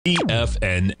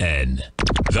TFNN,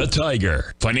 the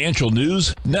Tiger Financial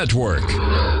News Network.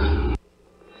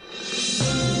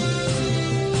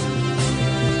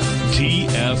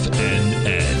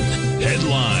 TFNN,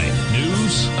 headline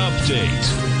news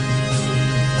update.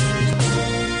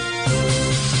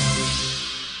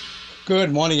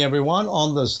 Good morning, everyone.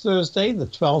 On this Thursday, the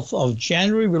 12th of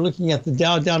January, we're looking at the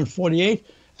Dow down 48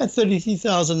 at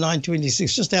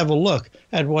 33,926. Just to have a look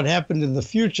at what happened in the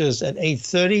futures at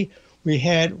 8:30. We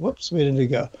had, whoops, where did it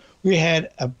go? We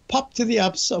had a pop to the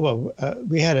upside. Well,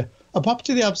 we had a pop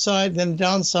to the upside, then a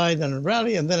downside, then a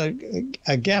rally, and then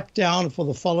a gap down for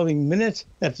the following minute.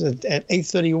 That's at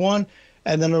 8:31,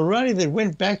 and then a rally that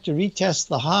went back to retest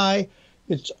the high.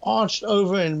 It's arched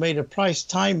over and made a price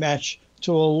time match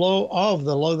to a low of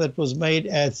the low that was made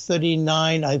at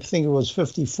 39. I think it was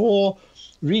 54.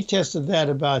 Retested that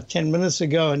about 10 minutes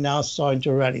ago, and now starting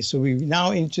to rally. So we're now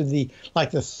into the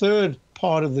third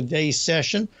part of the day's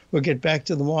session. We'll get back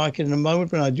to the market in a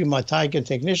moment when I do my Tiger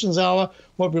Technicians Hour.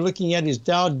 What we're looking at is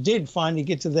Dow did finally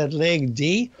get to that leg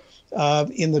D.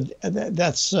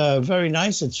 That's very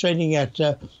nice. It's trading at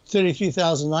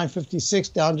 33,956,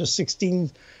 down to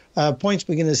 16 points.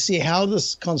 We're going to see how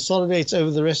this consolidates over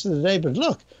the rest of the day. But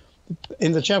look,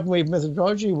 in the Chapman wave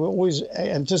methodology, we're always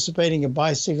anticipating a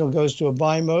buy signal goes to a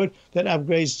buy mode that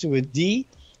upgrades to a D.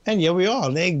 And here we are,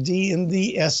 leg D in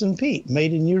the S&P.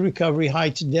 Made a new recovery high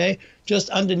today,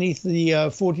 just underneath the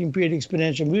 14-period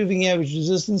exponential moving average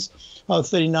resistance of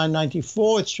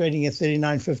 39.94. It's trading at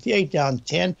 39.58, down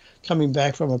 10, coming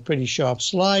back from a pretty sharp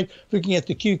slide. Looking at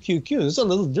the QQQ, this is a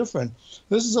little different.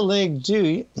 This is a leg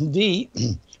D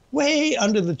way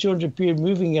under the 200-period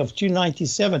moving of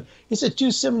 297. It's at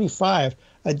 275.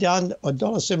 Down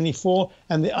 $1.74,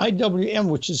 and the IWM,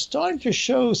 which is starting to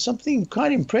show something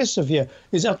quite impressive here,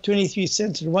 is up 23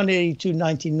 cents at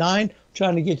 182.99,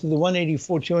 trying to get to the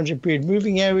 184 200-period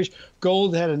moving average.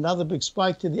 Gold had another big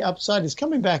spike to the upside. It's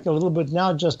coming back a little bit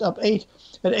now, just up 8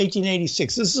 at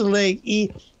 1886. This is a leg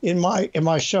E in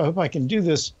my show. I hope I can do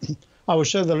this. I will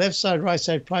show the left side, right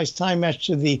side price time match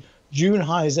to the June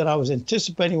highs that I was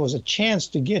anticipating was a chance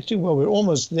to get to. Well, we're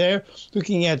almost there.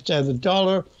 Looking at the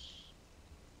dollar.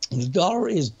 The dollar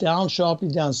is down sharply,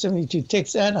 down 72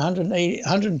 ticks at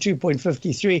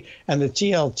 102.53, and the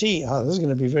TLT, this is going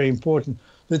to be very important.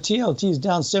 The TLT is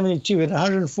down 72 at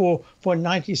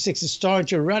 104.96. It's starting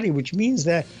to rally, which means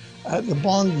that the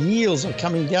bond yields are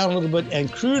coming down a little bit,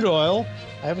 and crude oil,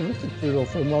 I haven't looked at crude oil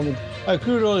for a moment,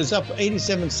 crude oil is up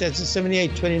 87 cents at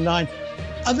 78.29.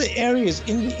 Other areas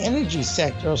in the energy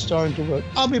sector are starting to work.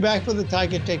 I'll be back for the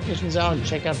Tiger Technicians Hour and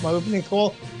check out my opening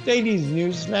call, daily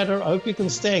newsletter. I hope you can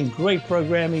stay in great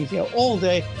programming here all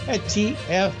day at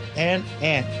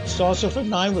TFNN. Starts off at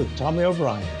 9 with Tommy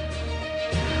O'Brien.